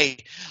away.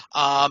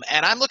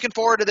 And I'm looking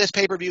forward to this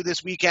pay-per-view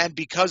this weekend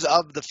because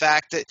of the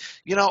fact that,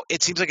 you know,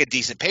 it seems like a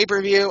decent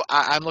pay-per-view.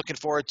 I'm looking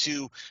forward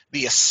to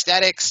the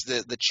aesthetics,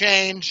 the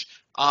change.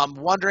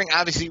 Wondering,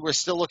 obviously, we're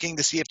still looking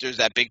to see if there's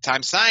that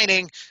big-time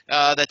signing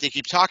that they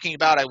keep talking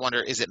about. I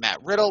wonder, is it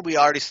Matt Riddle? We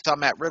already saw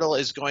Matt Riddle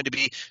is going to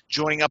be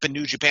joining up in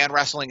New Japan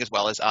Wrestling as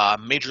well as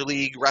Major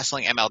League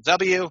Wrestling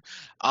MLW.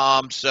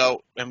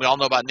 And we all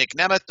know about Nick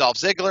Nemeth, Dolph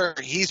Ziggler.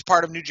 He's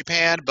part of New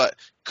Japan, but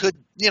could,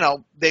 you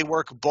know, they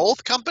work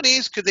both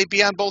companies? Could they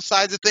be on both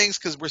sides of things?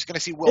 Because we're going to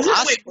see Will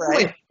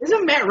Ospreay.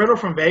 Isn't Matt Riddle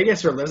from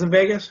Vegas or lives in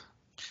Vegas?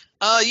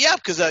 Yeah,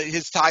 because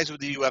his ties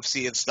with the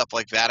UFC and stuff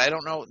like that. I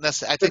don't know.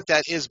 I think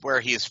that is where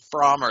he is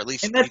from, or at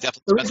least he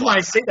definitely. The reason why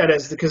I say that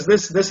is because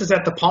this is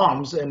at the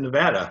Palms in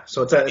Nevada,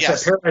 so it's at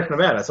Paradise,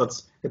 Nevada, so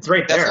it's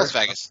right there. That's Las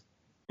Vegas.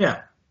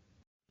 Yeah.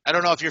 I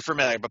don't know if you're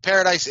familiar, but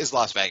Paradise is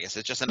Las Vegas.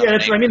 It's just another name.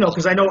 That's what I mean, though,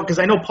 because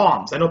I know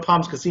Palms. I know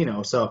Palms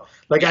Casino. So,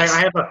 like, yes.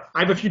 I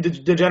have a few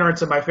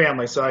degenerates in my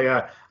family, so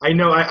I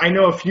know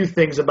a few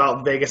things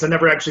about Vegas. I've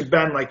never actually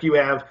been like you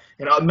have,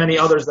 and many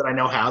others that I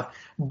know have.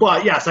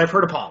 But yes, I've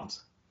heard of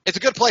Palms. It's a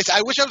good place.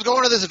 I wish I was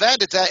going to this event.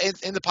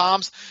 It's in the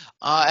Palms.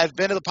 I've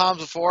been to the Palms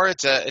before.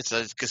 It's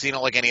a casino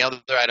like any other.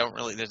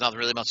 There's not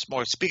really much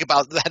more to speak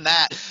about than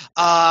that.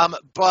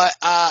 But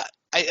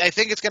I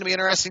think it's going to be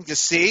interesting to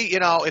see, you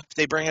know, if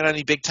they bring in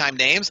any big-time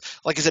names.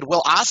 Like I said,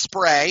 Will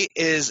Ospreay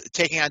is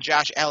taking on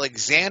Josh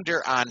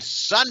Alexander on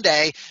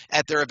Sunday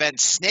at their event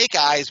Snake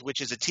Eyes,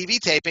 which is a TV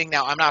taping.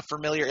 Now, I'm not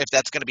familiar if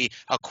that's going to be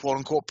a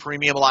quote-unquote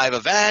premium live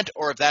event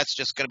or if that's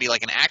just going to be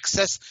like an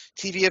access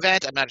TV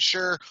event. I'm not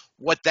sure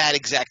what that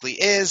exactly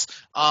is.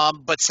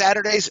 But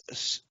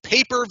Saturday's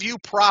pay-per-view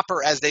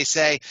proper, as they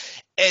say,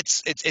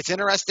 it's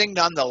interesting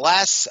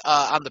nonetheless.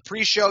 On the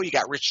pre-show, you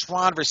got Rich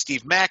Swann versus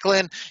Steve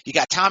Macklin. You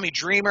got Tommy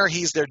Dreamer.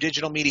 He's their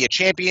digital media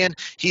champion.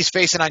 He's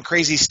facing on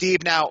Crazy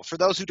Steve. Now, for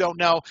those who don't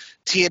know,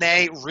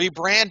 TNA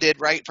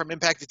rebranded, right, from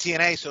Impact to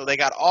TNA, so they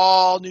got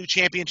all new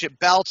championship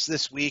belts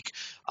this week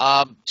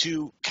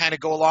to kind of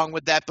go along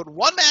with that. But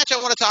one match I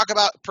want to talk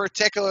about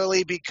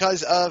particularly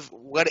because of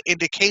what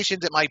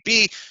indications it might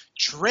be,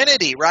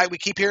 Trinity, right? We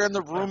keep hearing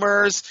the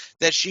rumors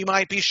that she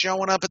might be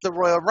showing up at the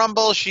Royal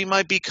Rumble. She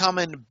might be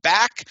coming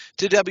back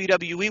to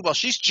WWE. Well,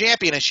 she's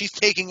champion, and she's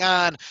taking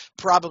on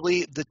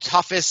probably the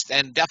toughest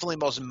and definitely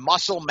most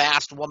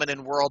muscle-massed woman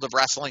in world of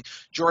wrestling,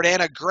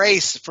 Jordana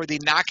Grace, for the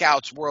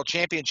Knockouts World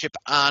Championship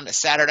on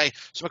Saturday.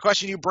 So my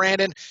question to you,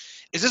 Brandon,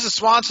 is this a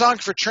swan song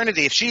for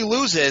Trinity? If she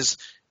loses,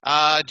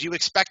 do you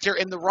expect her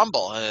in the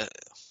Rumble?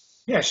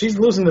 Yeah, she's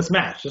losing this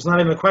match. There's not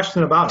even a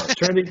question about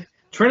it.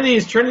 Trinity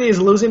is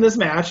losing this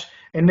match,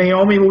 and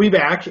Naomi will be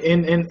back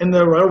in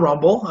the Royal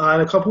Rumble in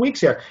a couple weeks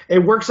here. It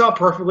works out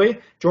perfectly.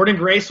 Jordynne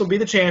Grace will be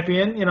the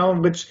champion, you know,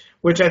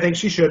 which I think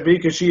she should be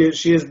because she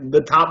is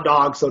the top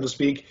dog, so to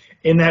speak,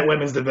 in that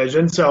women's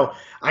division. So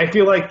I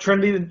feel like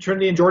Trinity and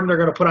Jordan are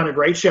going to put on a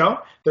great show.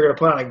 They're going to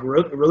put on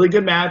a really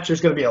good match.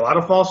 There's going to be a lot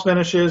of false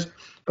finishes,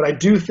 but I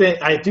do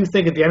think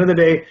at the end of the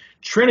day,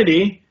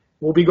 Trinity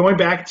will be going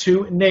back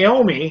to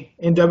Naomi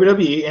in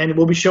WWE and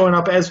will be showing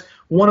up as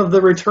one of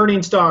the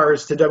returning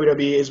stars to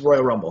WWE's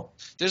Royal Rumble.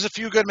 There's a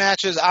few good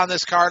matches on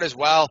this card as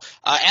well.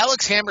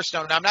 Alex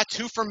Hammerstone, now I'm not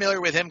too familiar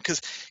with him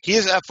because he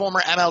is a former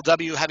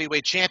MLW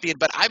heavyweight champion,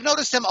 but I've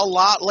noticed him a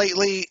lot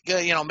lately,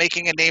 you know,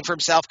 making a name for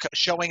himself,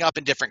 showing up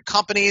in different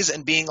companies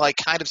and being like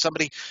kind of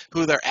somebody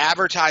who they're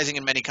advertising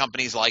in many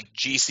companies like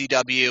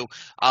GCW.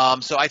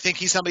 So I think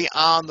he's somebody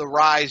on the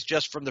rise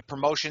just from the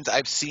promotions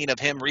I've seen of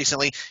him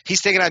recently. He's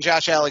taking on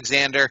Josh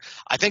Alexander.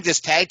 I think this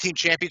tag team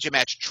championship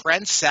match,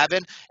 Trent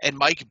Seven and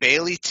Mike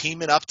Bailey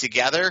teaming up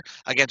together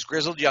against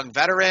Grizzled Young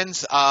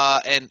Veterans,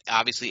 and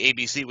obviously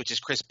ABC, which is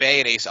Chris Bay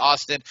and Ace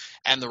Austin,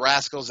 and the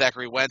Rascals,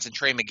 Zachary Wentz and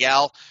Trey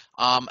Miguel.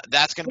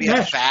 That's going to be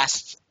a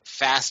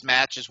fast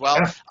match as well.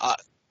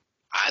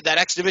 that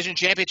X Division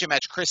Championship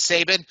match, Chris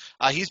Sabin,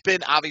 he's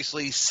been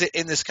obviously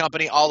in this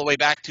company all the way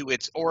back to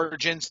its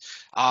origins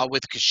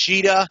with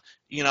Kushida,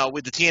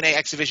 with the TNA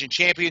X Division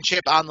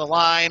Championship on the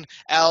line.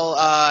 El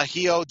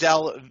Hijo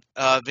del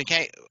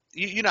Vikingo.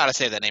 You know how to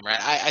say that name, right?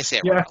 I say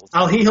it wrong.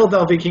 El Hijo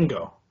del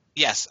Vikingo.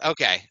 Yes,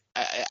 okay.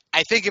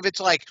 I think if it's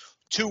like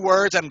 2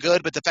 words, I'm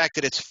good, but the fact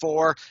that it's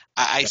 4,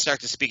 I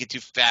start to speak it too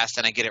fast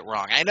and I get it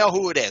wrong. I know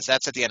who it is.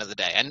 That's at the end of the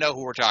day. I know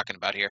who we're talking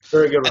about here.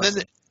 Very good. And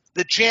then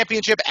the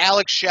championship,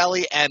 Alex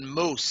Shelley and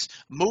Moose.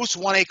 Moose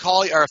won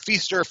a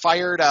Feaster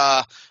Fired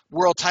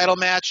world title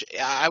match.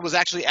 I was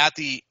actually at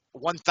the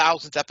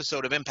 1000th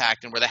episode of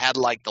Impact, and where they had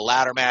like the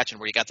ladder match and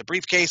where you got the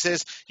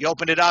briefcases, you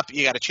opened it up,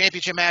 you got a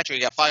championship match, or you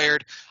got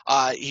fired.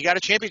 He got a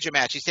championship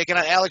match. He's taking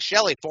on Alex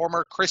Shelley,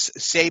 former Chris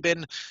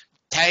Sabin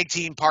tag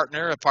team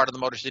partner, a part of the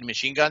Motor City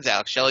Machine Guns.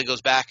 Alex Shelley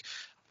goes back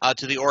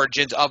to the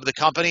origins of the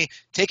company,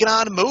 taking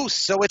on Moose.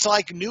 So it's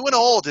like new and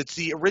old. It's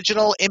the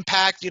original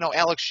Impact,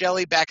 Alex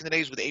Shelley back in the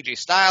days with AJ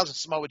Styles and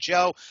Samoa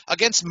Joe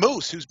against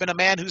Moose, who's been a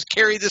man who's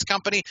carried this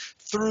company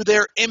through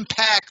their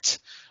Impact,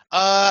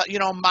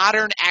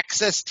 modern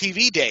access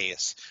TV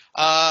days.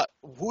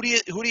 Who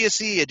do you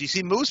see? Do you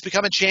see Moose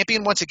becoming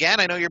champion once again?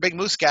 I know you're a big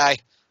Moose guy.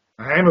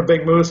 I am a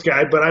big Moose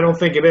guy, but I don't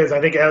think it is. I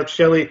think Alex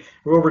Shelley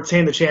will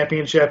retain the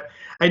championship.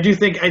 I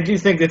just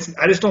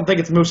don't think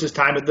it's Moose's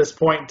time at this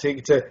point to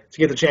get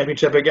the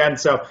championship again.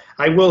 So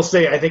I will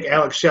say I think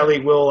Alex Shelley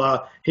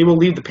will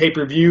leave the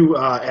pay-per-view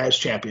as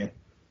champion.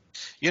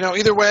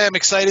 Either way, I'm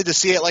excited to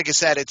see it. Like I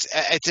said, it's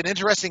an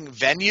interesting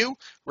venue,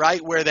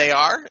 right, where they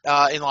are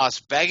in Las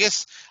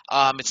Vegas.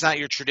 It's not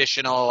your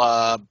traditional,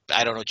 I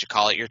don't know what you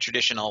call it, your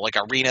traditional like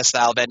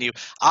arena-style venue.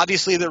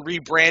 Obviously, they're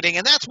rebranding,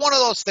 and that's one of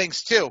those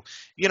things, too.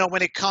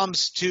 When it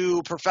comes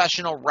to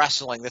professional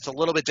wrestling, that's a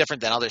little bit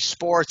different than other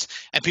sports.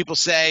 And people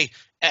say,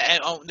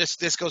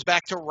 this goes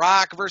back to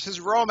Rock versus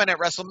Roman at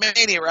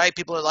WrestleMania, right?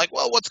 People are like,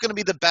 well, what's going to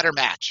be the better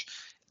match?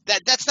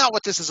 That's not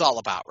what this is all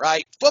about,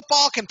 right?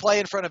 Football can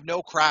play in front of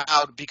no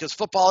crowd because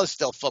football is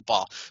still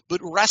football. But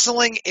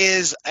wrestling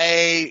is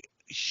a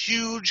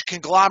huge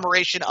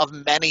conglomeration of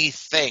many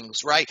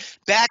things, right?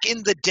 Back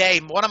in the day,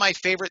 one of my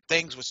favorite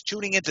things was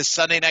tuning into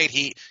Sunday Night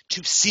Heat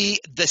to see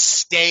the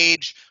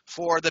stage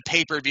for the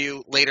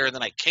pay-per-view later in the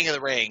night. King of the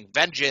Ring,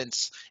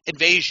 Vengeance,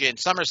 Invasion,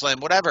 SummerSlam,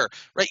 whatever,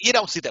 right? You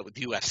don't see that with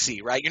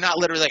UFC, right? You're not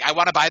literally like, I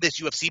want to buy this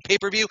UFC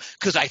pay-per-view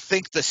because I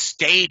think the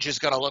stage is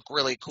going to look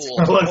really cool,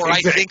 or I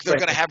think they're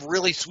going to have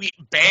really sweet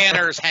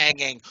banners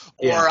hanging,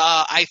 or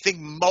I think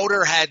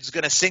Motorhead's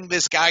going to sing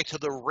this guy to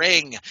the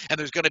ring, and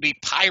there's going to be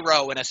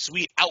pyro and a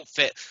sweet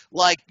outfit.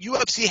 Like,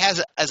 UFC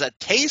has as a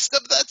taste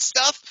of that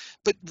stuff,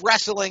 but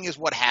wrestling is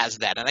what has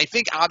that. And I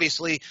think,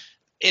 obviously,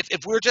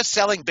 if we're just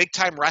selling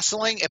big-time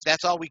wrestling, if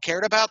that's all we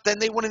cared about, then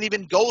they wouldn't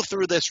even go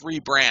through this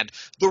rebrand.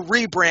 The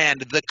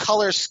rebrand, the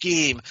color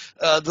scheme,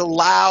 the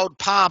loud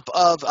pomp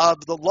of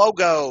the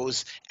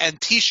logos and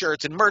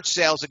T-shirts and merch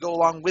sales that go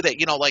along with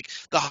it, like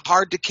the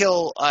Hard to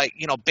Kill,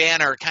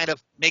 banner kind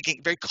of making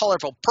it very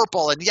colorful,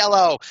 purple and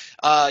yellow,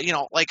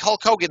 like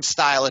Hulk Hogan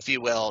style, if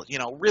you will,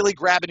 really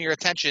grabbing your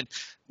attention.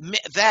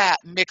 That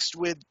mixed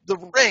with the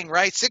ring,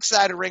 right?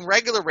 6-sided ring,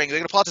 regular ring. They're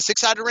going to pull out the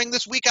 6-sided ring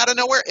this week out of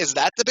nowhere. Is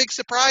that the big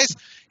surprise?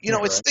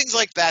 It's things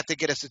like that that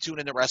get us to tune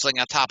into wrestling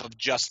on top of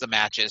just the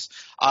matches.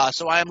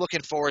 So I am looking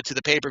forward to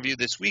the pay-per-view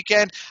this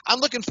weekend. I'm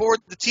looking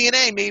forward to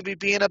TNA maybe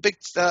being a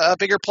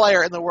bigger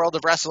player in the world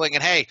of wrestling.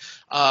 And hey,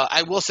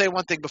 I will say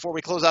one thing before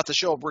we close out the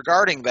show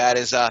regarding that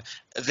is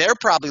they're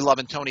probably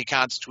loving Tony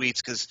Khan's tweets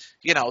because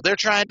they're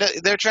trying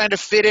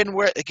to get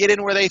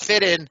in where they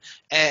fit in,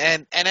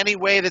 and any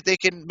way that they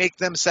can make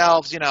themselves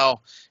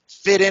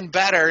fit in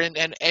better,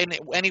 and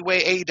any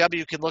way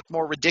AEW can look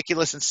more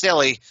ridiculous and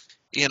silly.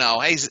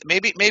 Hey,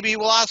 maybe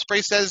Will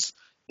Ospreay says,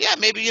 yeah,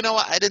 maybe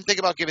I didn't think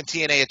about giving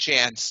TNA a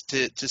chance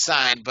to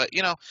sign, but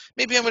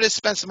maybe I'm going to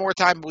spend some more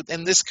time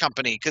in this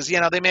company because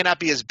they may not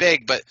be as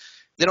big, but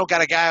they don't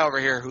got a guy over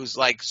here who's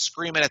like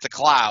screaming at the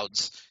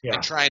clouds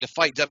and trying to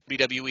fight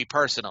WWE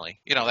personally.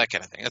 That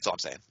kind of thing. That's all I'm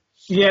saying.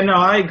 Yeah, no,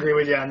 I agree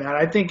with you on that.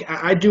 I think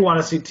I do want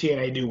to see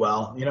TNA do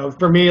well.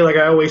 For me, like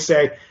I always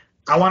say,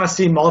 I want to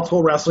see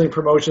multiple wrestling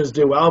promotions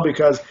do well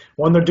because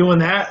when they're doing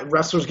that,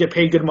 wrestlers get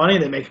paid good money,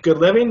 they make a good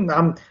living.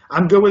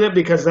 I'm good with it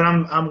because then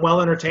I'm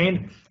well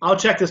entertained. I'll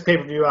check this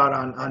pay-per-view out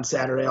on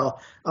Saturday.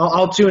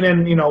 I'll tune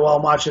in, while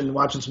I'm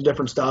watching some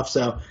different stuff.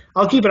 So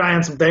I'll keep an eye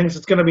on some things.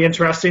 It's going to be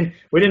interesting.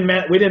 We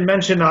didn't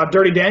mention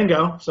Dirty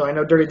Dango, so I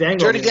know Dirty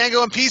Dango. Dirty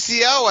Dango and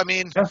PCO. I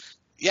mean.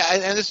 Yeah,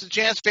 and this is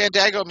Chance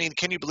Fandango. I mean,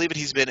 can you believe it?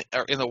 He's been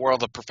in the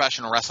world of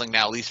professional wrestling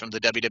now, at least from the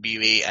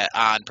WWE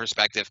on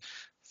perspective,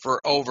 for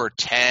over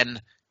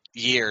 10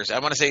 years. I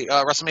want to say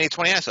WrestleMania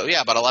 29, so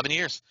yeah, about 11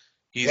 years.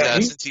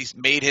 Since he's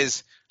made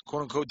his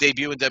quote-unquote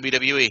debut in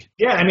WWE.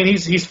 Yeah, I mean,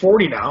 he's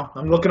 40 now.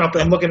 I'm looking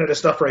at his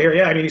stuff right here.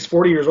 Yeah, I mean, he's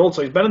 40 years old,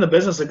 so he's been in the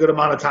business a good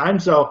amount of time.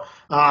 So,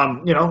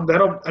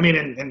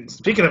 and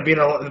speaking of being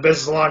in the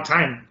business a long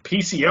time,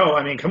 PCO,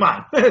 I mean, come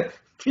on.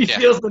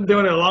 PCO's been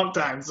doing it a long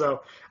time.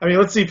 So, I mean,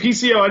 let's see.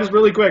 PCO,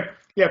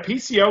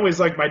 PCO is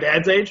like my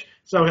dad's age.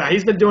 So,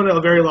 he's been doing it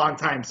a very long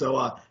time.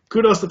 So,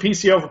 kudos to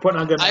PCO for putting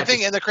on good matches. I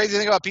think, and the crazy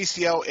thing about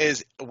PCO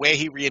is the way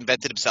he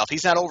reinvented himself.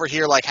 He's not over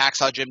here like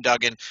Hacksaw Jim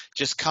Duggan,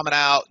 just coming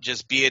out,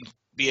 just being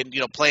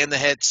playing the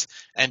hits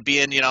and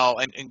being,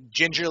 and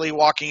gingerly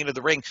walking into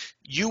the ring.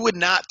 You would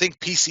not think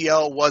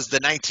PCO was the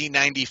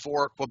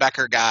 1994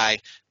 Quebecer guy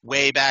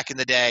way back in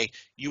the day.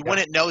 You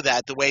wouldn't know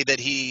that, the way that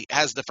he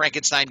has the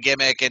Frankenstein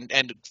gimmick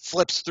and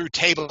flips through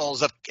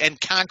tables and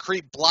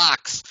concrete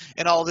blocks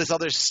and all this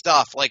other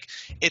stuff. Like,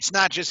 it's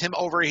not just him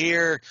over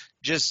here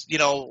just,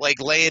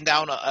 like laying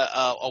down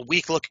a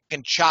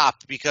weak-looking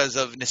chop because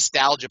of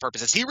nostalgia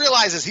purposes. He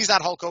realizes he's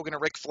not Hulk Hogan or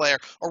Ric Flair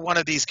or one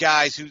of these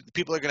guys who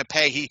people are going to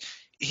pay.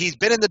 He's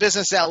been in the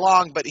business that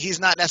long, but he's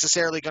not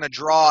necessarily going to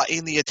draw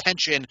in the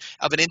attention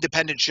of an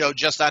independent show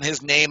just on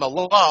his name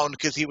alone,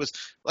 because he was,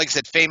 like I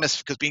said, famous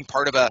because being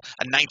part of a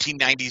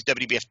 1990s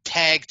WWF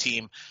tag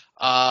team.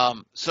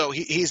 So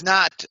he's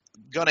not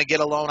going to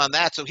get alone on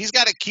that. So he's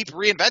got to keep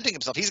reinventing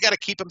himself. He's got to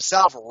keep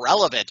himself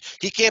relevant.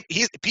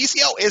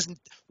 PCO is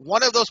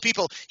one of those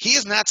people. He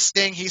is not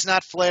Sting. He's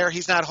not Flair.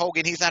 He's not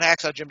Hogan. He's not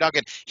Hacksaw Jim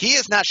Duggan. He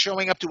is not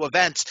showing up to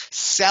events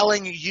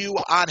selling you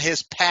on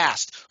his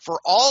past. For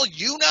all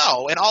you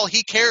know, and all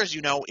he cares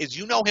is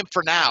him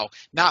for now,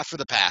 not for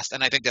the past.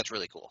 And I think that's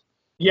really cool.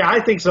 Yeah,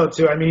 I think so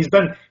too. I mean, he's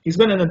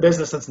been in the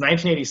business since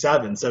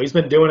 1987, so he's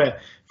been doing it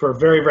for a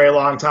very, very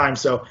long time.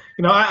 So,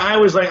 I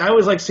always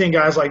like seeing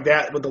guys like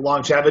that with the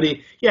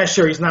longevity. Yeah,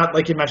 sure, he's not,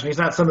 like you mentioned, he's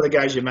not some of the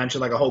guys you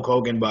mentioned like a Hulk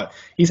Hogan, but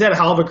he's had a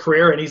hell of a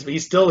career, and he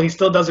still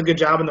does a good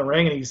job in the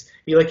ring, and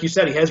he like you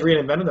said, he has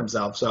reinvented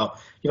himself. So,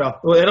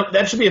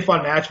 that should be a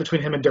fun match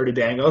between him and Dirty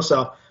Dango.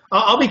 So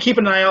I'll be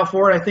keeping an eye out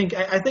for it. I think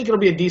it'll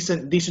be a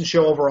decent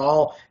show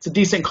overall. It's a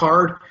decent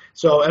card.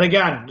 So, and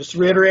again, just to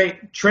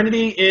reiterate,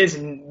 Trinity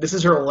this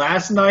is her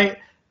last night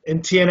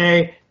in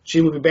TNA.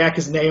 She will be back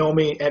as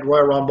Naomi at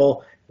Royal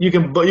Rumble. You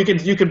can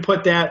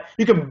put that.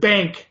 You can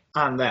bank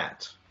on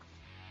that.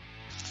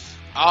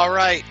 All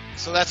right,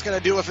 so that's going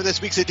to do it for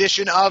this week's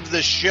edition of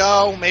the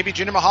show. Maybe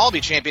Jinder Mahal will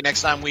be champion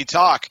next time we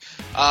talk.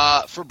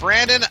 For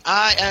Brandon,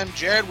 I am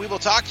Jared. We will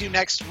talk to you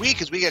next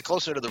week as we get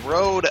closer to the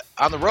road to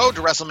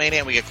WrestleMania,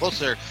 and we get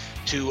closer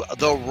to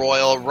the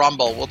Royal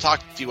Rumble. We'll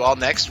talk to you all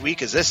next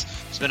week, as this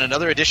has been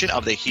another edition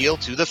of the Heel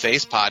to the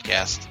Face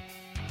podcast.